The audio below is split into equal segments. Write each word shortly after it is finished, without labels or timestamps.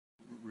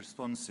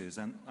responses,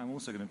 and I'm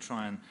also going to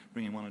try and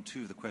bring in one or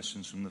two of the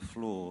questions from the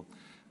floor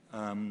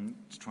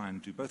to try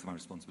and do both of my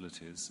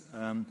responsibilities.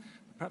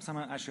 Perhaps I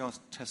might actually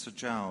ask Tessa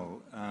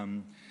Jow,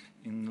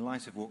 in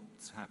light of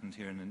what's happened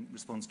here and in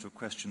response to a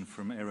question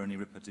from Eroni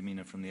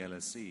Ripa-Demina from the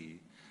LSE,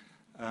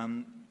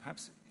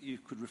 perhaps you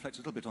could reflect a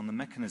little bit on the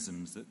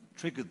mechanisms that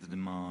triggered the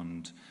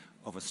demand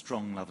of a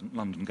strong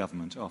London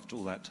government after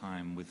all that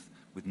time with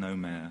no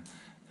mayor.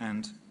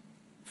 And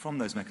from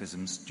those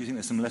mechanisms, do you think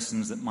there's some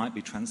lessons that might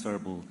be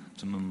transferable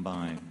to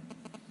Mumbai?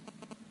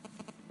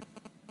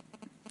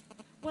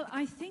 Well,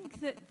 I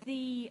think that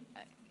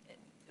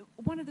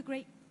one of the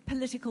great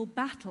political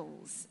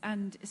battles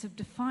and sort of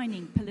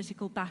defining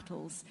political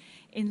battles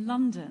in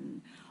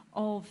London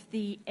of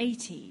the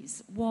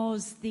 80s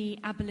was the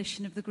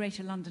abolition of the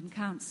Greater London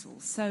Council.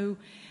 So,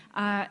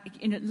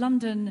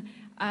 London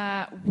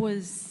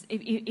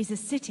is a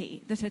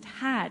city that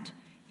had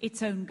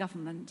its own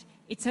government.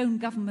 Its own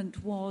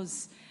government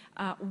was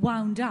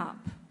wound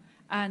up,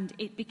 and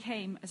it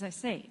became, as I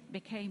say,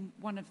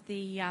 one of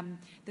the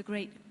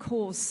great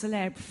cause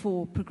célèbre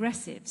for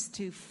progressives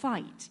to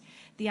fight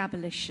the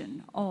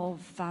abolition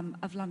of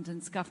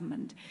London's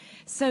government.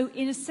 So,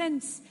 in a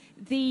sense,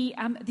 the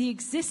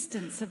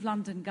existence of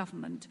London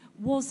government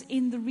was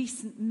in the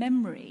recent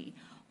memory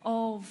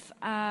of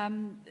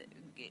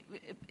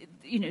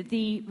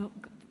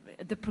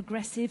the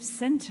progressive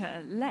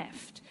centre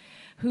left,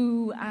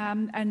 who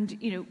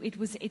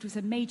it was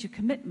a major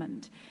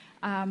commitment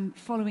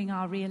following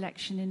our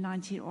election in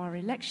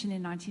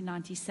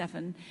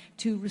 1997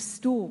 to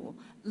restore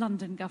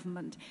London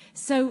government.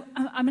 So,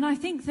 I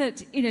think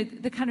that,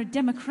 the kind of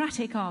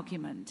democratic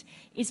argument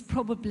is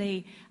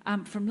probably,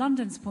 from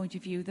London's point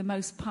of view, the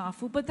most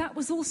powerful, but that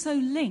was also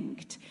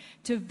linked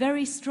to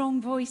very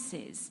strong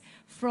voices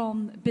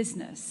from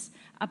business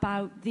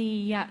about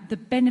the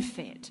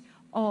benefit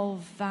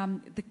of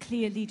the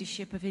clear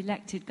leadership of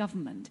elected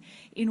government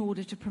in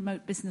order to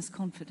promote business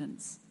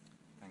confidence.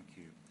 Thank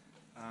you.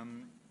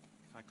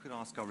 If I could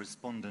ask our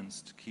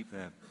respondents to keep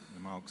their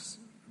remarks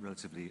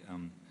relatively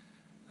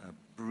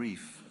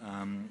brief,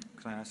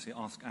 could I actually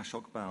ask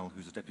Ashok,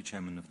 who's the Deputy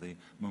Chairman of the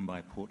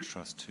Mumbai Port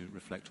Trust, to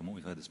reflect on what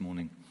we've heard this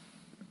morning?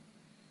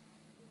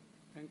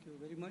 Thank you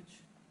very much.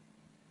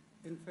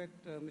 In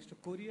fact, Mr.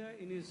 Korea,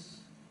 in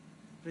his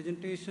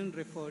presentation,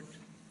 referred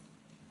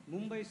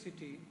Mumbai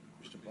city.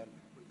 Mr. Patel,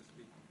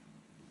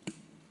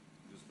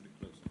 just put it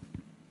closer.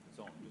 It's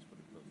on. Just put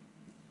it closer.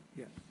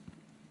 Yeah.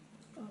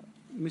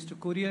 Mr.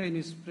 Korea, in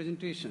his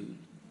presentation,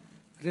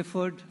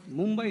 referred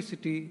Mumbai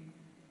city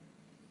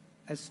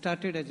as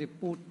started as a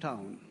port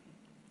town.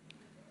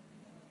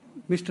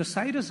 Mr.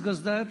 Cyrus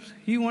Gazdar,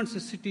 he wants a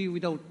city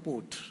without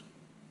port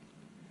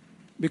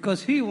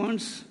because he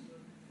wants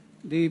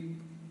the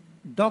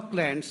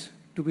docklands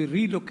to be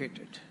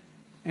relocated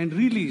and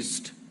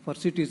released for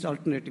cities'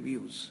 alternative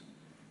use.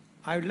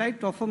 I would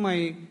like to offer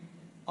my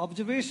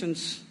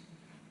observations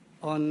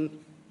on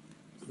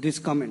these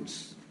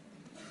comments.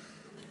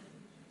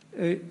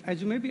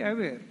 As you may be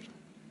aware,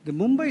 the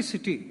Mumbai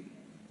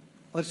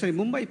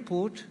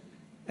port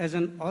as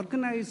an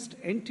organized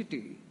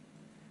entity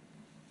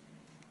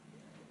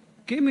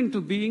came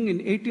into being in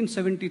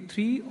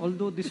 1873,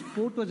 although this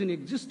port was in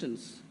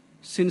existence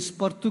since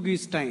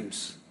Portuguese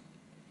times.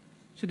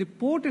 So the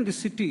port and the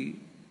city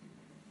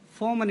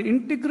form an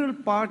integral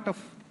part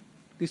of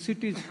the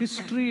city's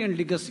history and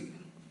legacy.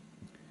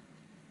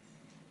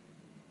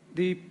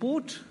 The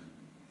port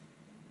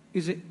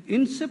is an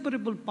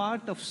inseparable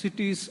part of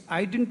city's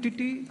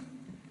identity,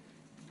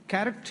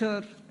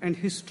 character, and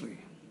history.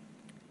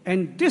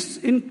 And this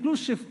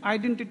inclusive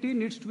identity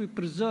needs to be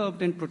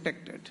preserved and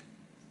protected.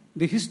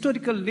 The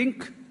historical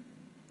link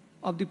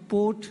of the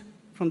port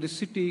from the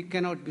city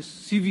cannot be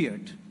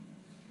severed.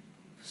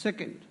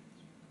 Second,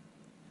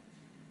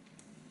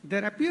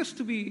 there appears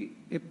to be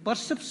a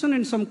perception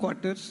in some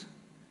quarters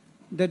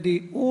that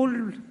the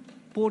old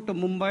port of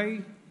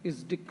Mumbai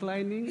is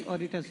declining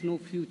or it has no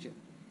future.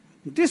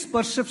 This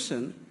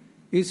perception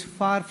is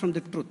far from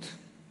the truth.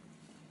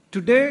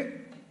 Today,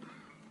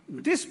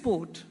 this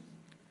port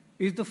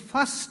is the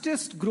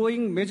fastest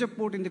growing major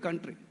port in the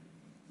country.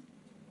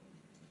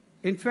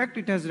 In fact,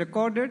 it has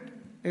recorded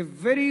a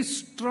very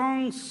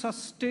strong,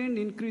 sustained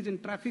increase in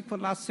traffic for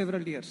the last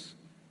several years.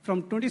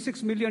 From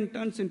 26 million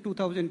tons in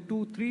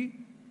 2002-03,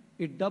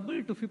 it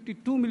doubled to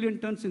 52 million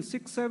tons in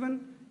 6-7,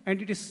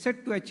 and it is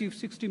set to achieve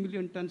 60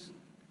 million tons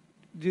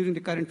during the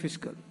current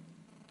fiscal.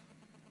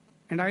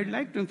 And I'd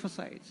like to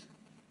emphasize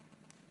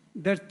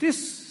that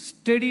this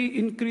steady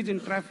increase in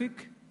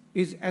traffic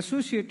is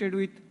associated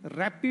with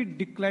rapid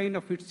decline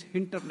of its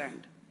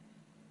hinterland.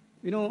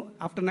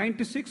 After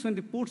 96, when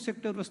the port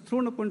sector was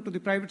thrown open to the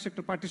private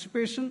sector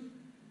participation,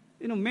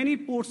 many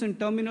ports and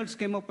terminals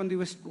came up on the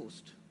west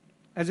coast.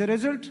 As a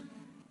result,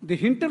 the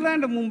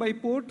hinterland of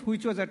Mumbai port,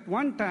 which was at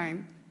one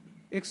time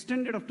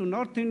extended up to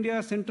North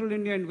India, Central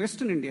India, and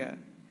Western India,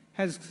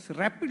 has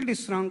rapidly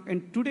shrunk,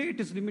 and today it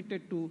is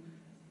limited to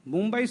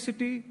Mumbai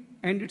city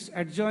and its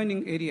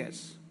adjoining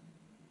areas.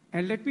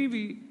 And let me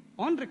be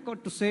on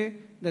record to say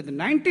that the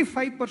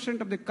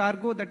 95% of the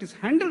cargo that is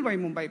handled by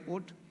Mumbai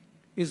port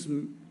is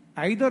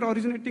either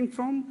originating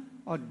from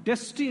or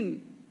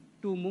destined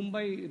to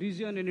Mumbai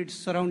region and its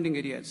surrounding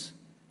areas.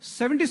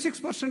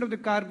 76% of the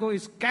cargo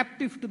is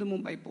captive to the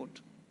Mumbai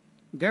port.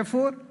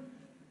 Therefore,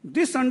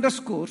 this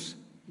underscores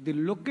the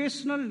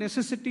locational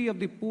necessity of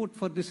the port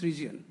for this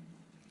region.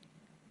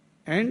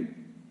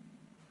 And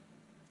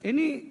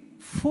any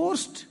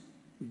forced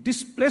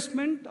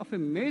displacement of a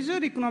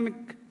major economic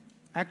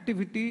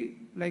activity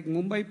like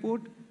Mumbai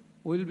port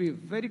will be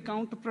very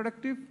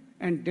counterproductive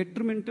and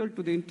detrimental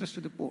to the interest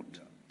of the port.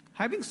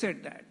 Having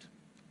said that,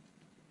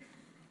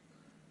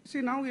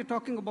 see, now we are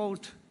talking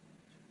about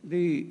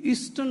the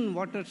eastern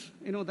waters.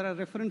 There are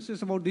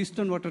references about the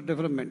eastern water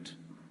development.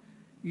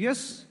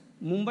 Yes,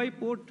 Mumbai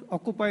port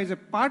occupies a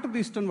part of the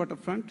eastern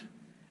waterfront,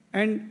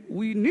 and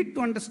we need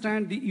to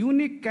understand the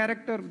unique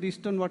character of the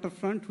eastern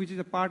waterfront, which is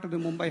a part of the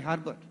Mumbai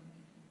harbor.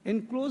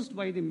 Enclosed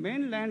by the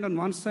mainland on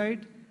one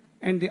side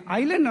and the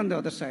island on the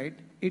other side,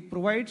 it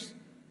provides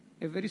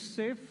a very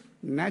safe,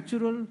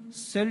 natural,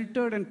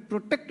 sheltered, and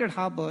protected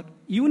harbor,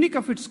 unique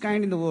of its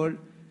kind in the world,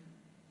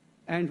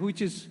 and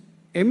which is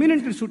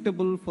eminently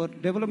suitable for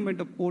development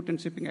of port and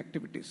shipping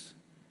activities.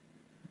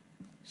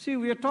 See,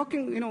 we are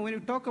talking, when you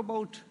talk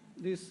about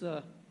this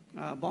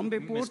Bombay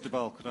port... Mr.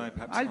 Bal, could I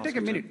perhaps I'll take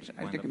a minute.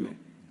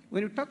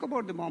 When you talk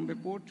about the Bombay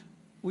port,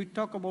 we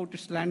talk about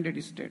its landed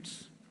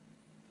estates.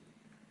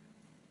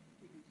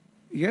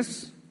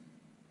 Yes,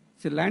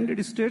 the landed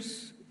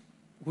estates,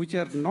 which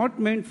are not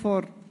meant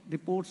for the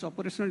port's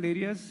operational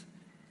areas,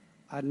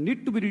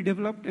 need to be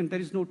redeveloped, and there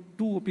is no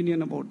two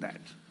opinion about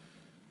that.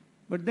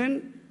 But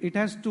then it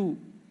has to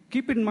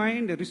keep in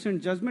mind a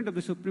recent judgment of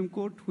the Supreme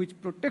Court which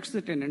protects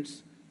the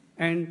tenants,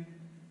 and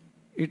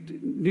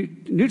it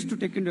needs to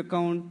take into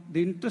account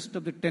the interest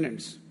of the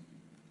tenants.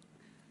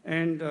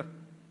 And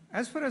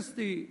as far as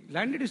the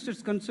landed estate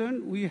is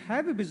concerned, we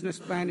have a business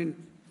plan in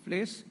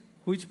place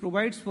which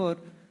provides for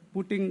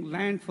putting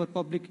land for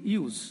public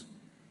use.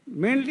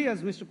 Mainly,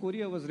 as Mr.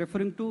 Korea was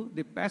referring to,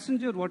 the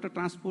passenger water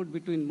transport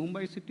between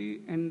Mumbai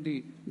city and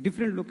the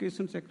different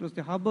locations across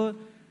the harbor.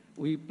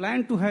 We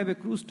plan to have a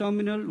cruise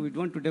terminal. We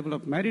want to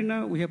develop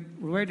marina. We have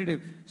provided a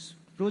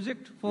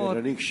project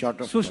for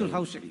social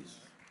housing. Please.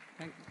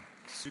 Thank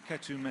you.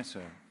 Suketu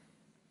Mehta.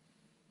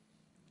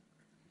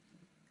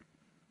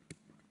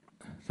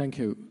 Thank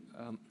you.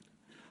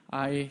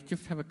 I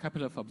just have a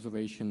couple of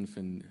observations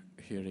in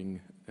hearing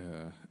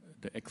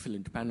the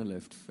excellent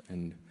panelists,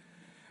 and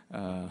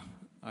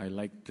I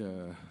liked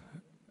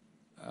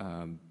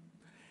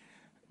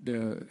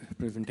the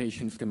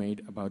presentations they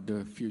made about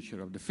the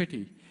future of the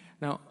city.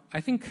 Now,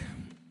 I think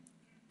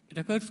it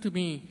occurs to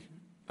me,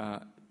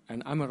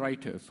 and I'm a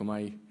writer, so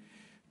my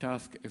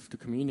task is to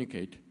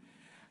communicate.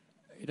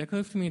 It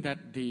occurs to me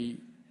that the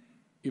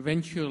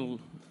eventual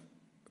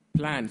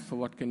plans for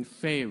what can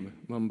save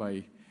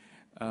Mumbai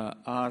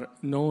are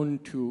known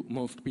to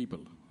most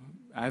people.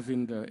 As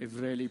in the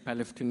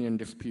Israeli-Palestinian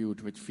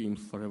dispute, which seems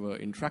forever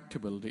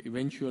intractable, the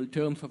eventual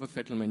terms of a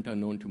settlement are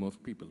known to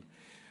most people.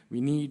 We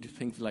need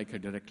things like a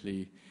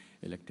directly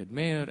elected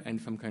mayor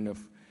and some kind of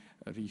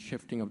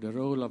reshifting of the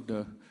role of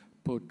the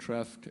Port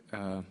Trust.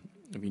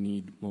 We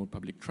need more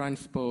public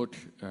transport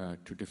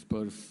to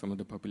disperse some of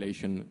the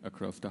population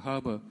across the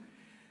harbor.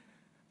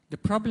 The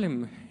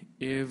problem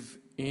is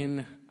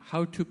in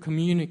how to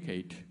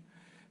communicate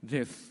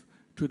this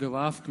to the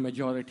vast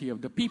majority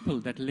of the people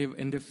that live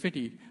in this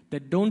city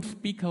that don't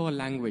speak our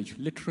language,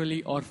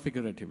 literally or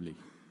figuratively.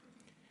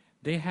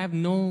 They have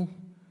no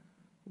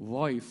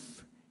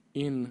voice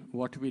in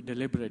what we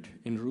deliberate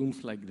in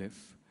rooms like this,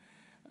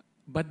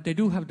 but they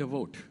do have the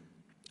vote.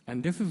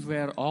 And this is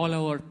where all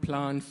our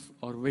plans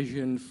or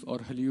visions or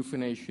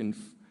hallucinations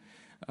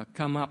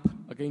come up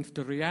against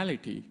the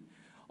reality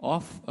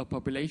of a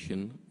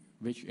population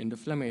which in the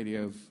slum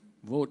areas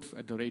votes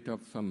at the rate of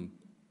some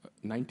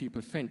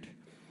 90%,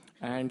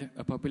 and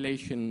a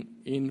population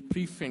in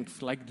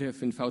precincts like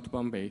this in South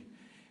Bombay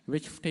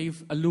which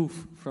stays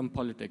aloof from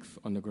politics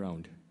on the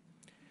ground.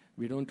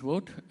 We don't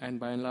vote, and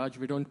by and large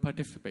we don't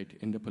participate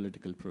in the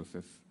political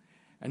process.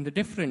 And the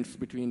difference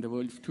between the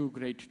world's two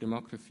great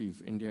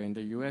democracies, India and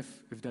the US,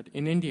 is that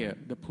in India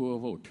the poor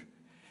vote.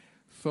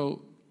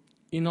 So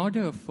in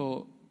order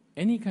for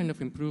any kind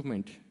of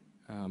improvement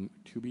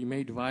to be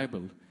made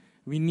viable,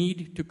 we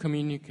need to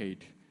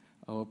communicate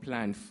our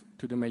plans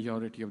to the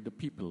majority of the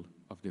people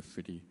of this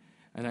city.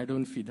 And I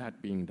don't see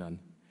that being done.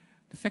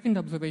 The second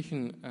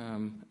observation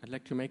I'd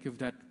like to make is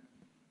that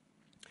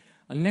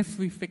unless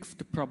we fix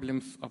the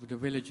problems of the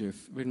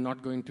villages, we're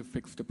not going to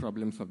fix the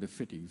problems of the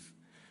cities.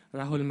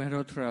 Rahul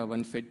Mehrotra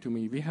once said to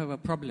me, we have a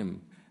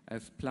problem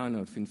as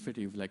planners in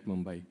cities like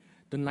Mumbai.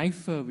 The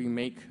nicer we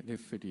make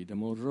this city, the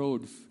more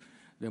roads,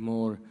 the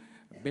more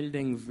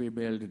buildings we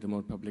build, the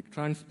more public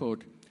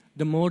transport,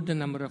 the more the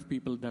number of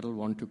people that will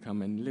want to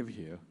come and live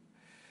here.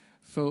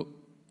 So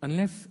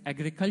unless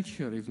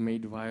agriculture is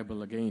made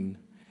viable again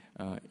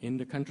in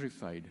the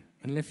countryside,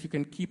 unless you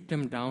can keep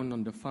them down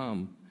on the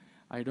farm,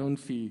 I don't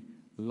see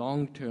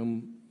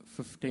long-term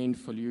sustained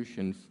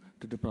solutions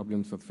to the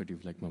problems of cities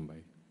like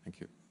Mumbai.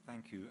 Thank you.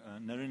 Thank you.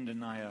 Narinder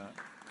Nayar,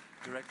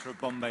 Director of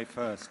Bombay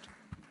First.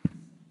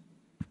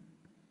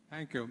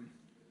 Thank you.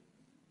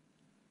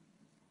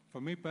 For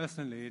me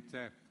personally, it's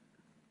a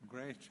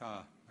great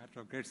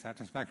matter of great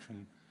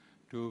satisfaction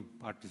to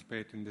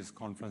participate in this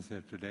conference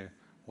here today,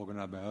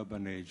 organized by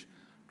Urban Age,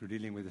 to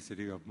dealing with the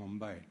city of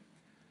Mumbai.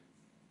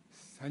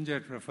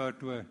 Sanjay referred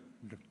to a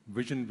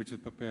vision which was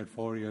prepared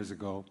 4 years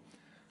ago,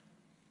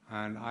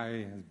 and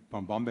I,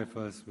 from Bombay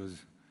First, was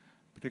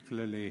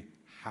particularly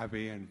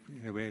happy and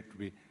in a way to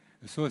be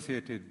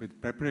associated with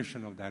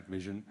preparation of that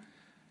vision.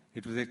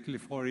 It was actually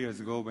 4 years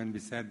ago when we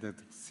said that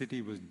the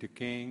city was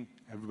decaying.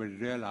 Everybody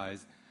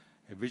realized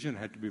a vision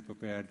had to be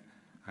prepared,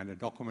 and a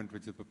document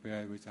which is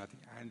prepared, which I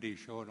think Andy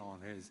showed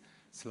on his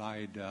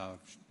slide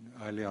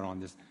earlier on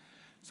this.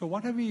 So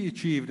what have we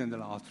achieved in the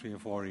last 3 or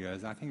 4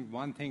 years? I think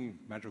one thing,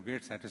 matter of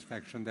great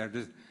satisfaction, there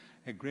is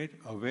a great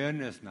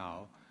awareness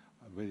now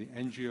with the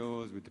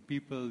NGOs, with the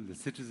people, the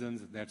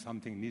citizens, that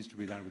something needs to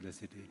be done with the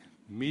city.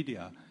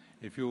 Media,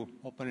 if you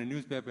open a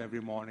newspaper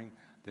every morning,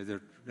 there's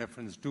a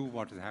reference to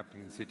what is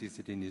happening in the city.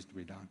 City needs to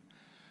be done.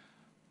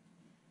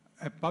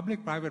 A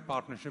public-private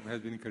partnership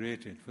has been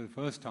created for the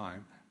first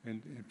time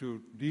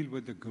to deal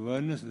with the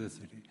governance of the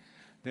city.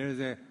 There is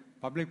a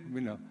public,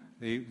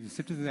 the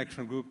Citizen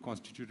Action Group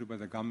constituted by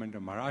the government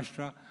of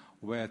Maharashtra,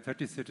 where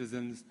 30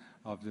 citizens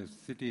of the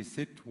city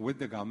sit with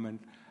the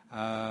government,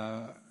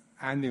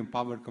 and the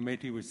Empowered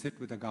Committee will sit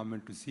with the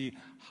government to see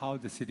how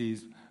the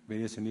city's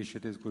various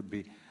initiatives could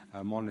be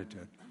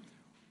monitored.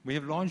 We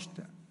have launched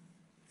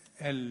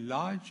a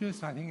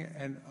largest, I think,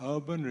 an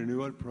urban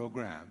renewal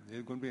program.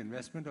 There's going to be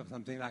investment of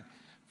something like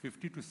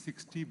 $50 to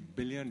 $60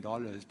 billion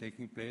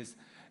taking place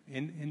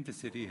in the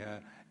city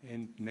here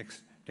in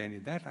next 10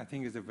 years. That, I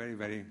think, is a very,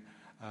 very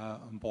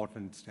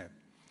important step.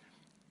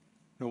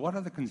 Now, what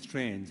are the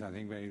constraints? I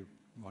think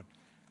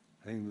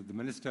the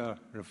minister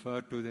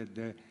referred to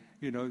that.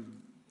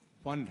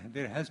 One,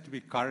 there has to be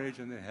courage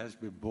and there has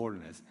to be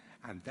boldness,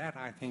 and that,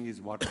 I think,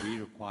 is what we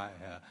require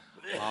here.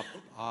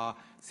 Our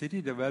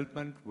city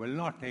development will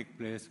not take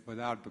place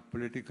without the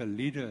political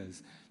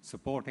leaders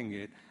supporting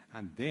it,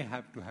 and they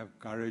have to have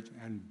courage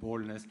and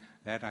boldness.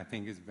 That, I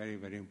think, is very,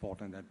 very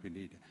important that we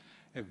need.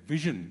 A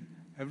vision.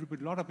 A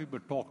lot of people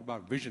talk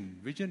about vision.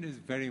 Vision is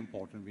very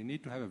important. We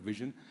need to have a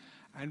vision,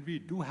 and we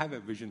do have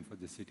a vision for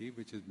the city,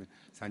 which is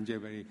Sanjay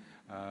very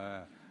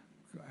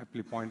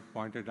aptly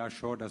pointed out,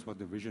 showed us what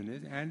the vision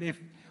is. And if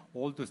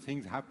all those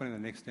things happen in the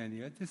next 10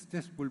 years,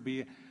 this will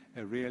be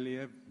really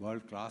a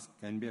world-class,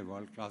 can be a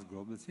world-class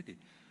global city.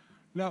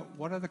 Now,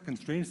 what are the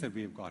constraints that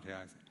we've got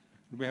here?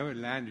 We have a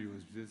land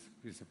use.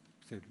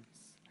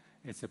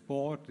 It's a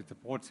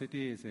port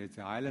city, it's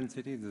an island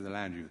city, there's a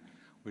land use.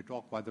 We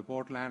talk about the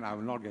port land. I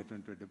will not get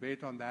into a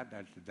debate on that.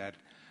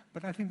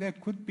 But I think there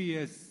could be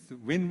a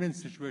win-win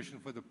situation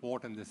for the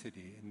port and the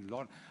city. In a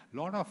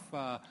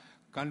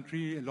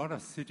lot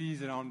of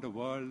cities around the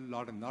world, a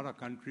lot of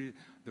countries,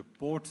 the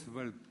ports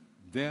were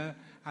there,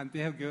 and they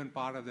have given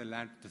part of their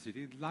land to the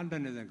city.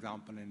 London is an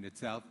example in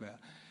itself.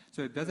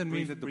 So it doesn't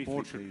mean that the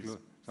port should close.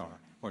 All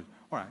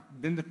right.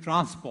 Then the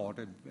transport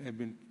have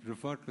been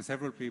referred to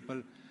several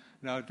people.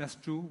 Now, that's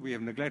true. We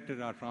have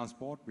neglected our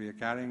transport. We are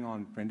carrying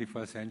on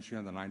 21st century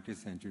and the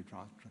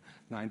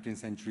 19th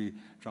century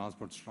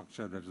transport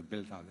structure that was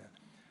built out there.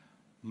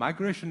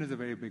 Migration is a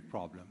very big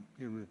problem.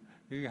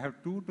 You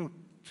have 200,000 to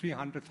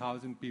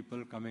 300,000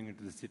 people coming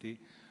into the city,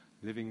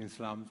 living in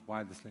slums.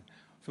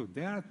 So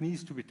that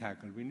needs to be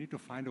tackled. We need to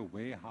find a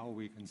way how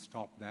we can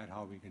stop that,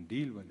 how we can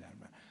deal with that.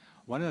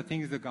 One of the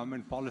things the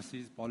government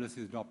policies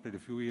adopted a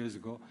few years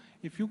ago,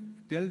 if you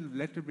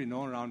let it be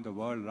known around the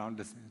world, around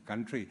the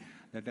country,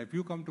 that if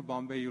you come to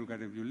Bombay,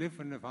 if you live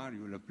in a farm,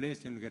 you'll have a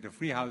place, you'll get a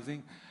free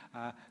housing.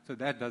 So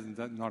that's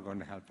not going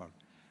to help out.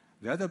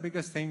 The other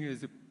biggest thing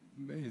is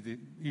the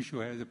issue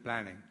here is the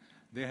planning.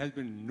 There has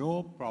been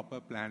no proper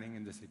planning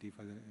in the city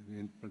for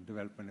the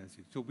development of the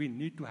city. So we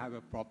need to have a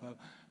proper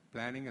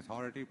planning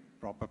authority,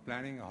 proper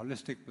planning, a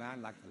holistic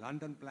plan like the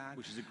London plan.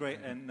 Which is a great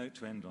note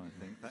to end on, I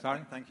think.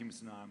 Sorry? Thank you,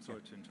 Mr. Nayar. I'm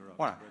sorry to interrupt.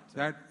 All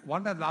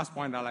right. That last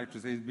point I'd like to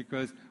say is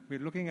because we're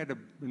looking at an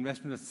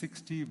investment of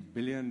 $60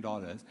 billion,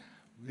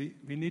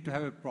 we need to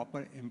have a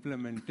proper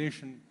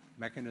implementation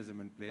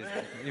mechanism in place.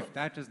 If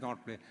that is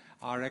not placed,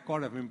 our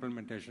record of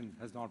implementation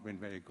has not been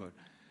very good.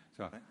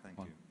 So, Thank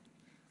you.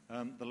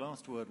 The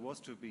last word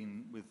was to have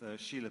been with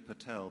Sheela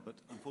Patel, but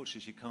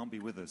unfortunately she can't be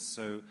with us.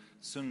 So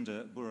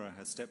Sundar Bura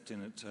has stepped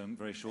in at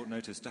very short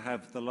notice to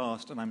have the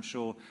last, and I'm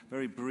sure,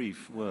 very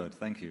brief word.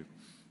 Thank you.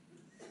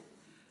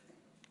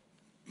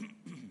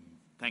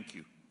 Thank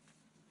you.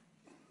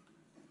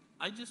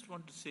 I just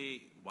want to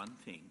say one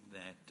thing,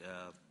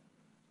 that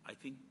I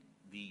think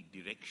the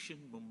direction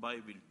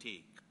Mumbai will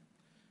take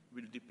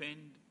will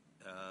depend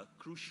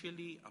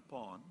crucially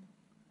upon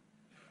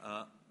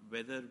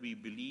whether we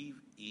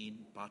believe in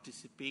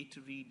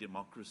participatory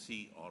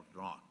democracy or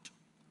not.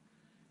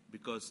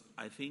 Because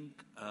I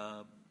think,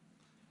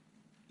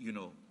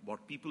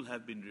 what people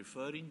have been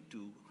referring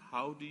to,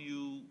 how do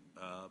you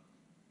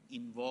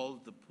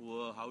involve the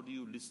poor? How do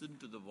you listen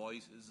to the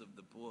voices of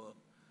the poor?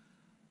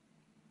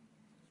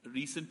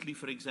 Recently,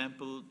 for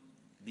example,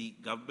 the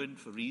government,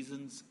 for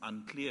reasons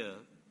unclear,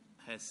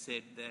 has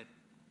said that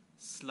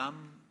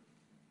slum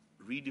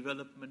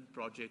redevelopment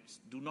projects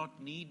do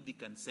not need the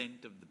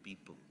consent of the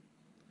people,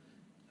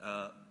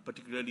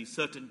 particularly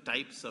certain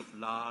types of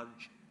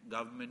large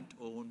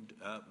government-owned,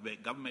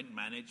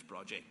 government-managed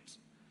projects.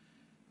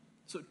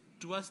 So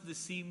to us, this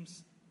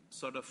seems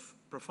sort of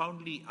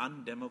profoundly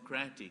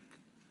undemocratic.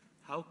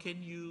 How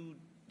can you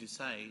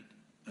decide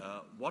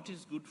what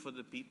is good for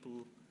the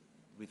people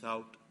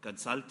without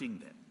consulting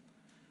them?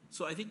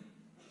 So I think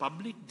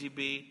public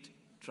debate,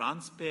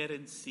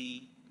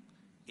 transparency,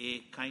 a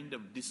kind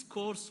of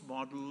discourse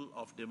model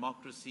of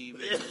democracy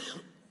where you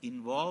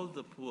involve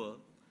the poor,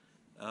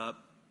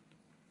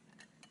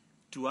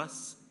 to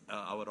us,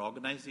 our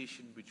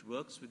organization which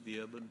works with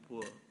the urban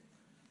poor,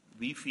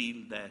 we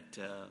feel that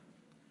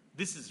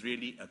this is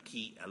really a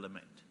key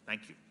element.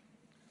 Thank you.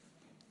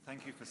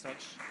 Thank you for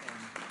such...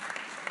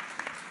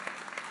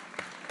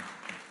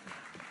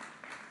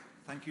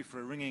 thank you for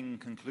a ringing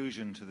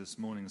conclusion to this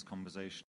morning's conversation.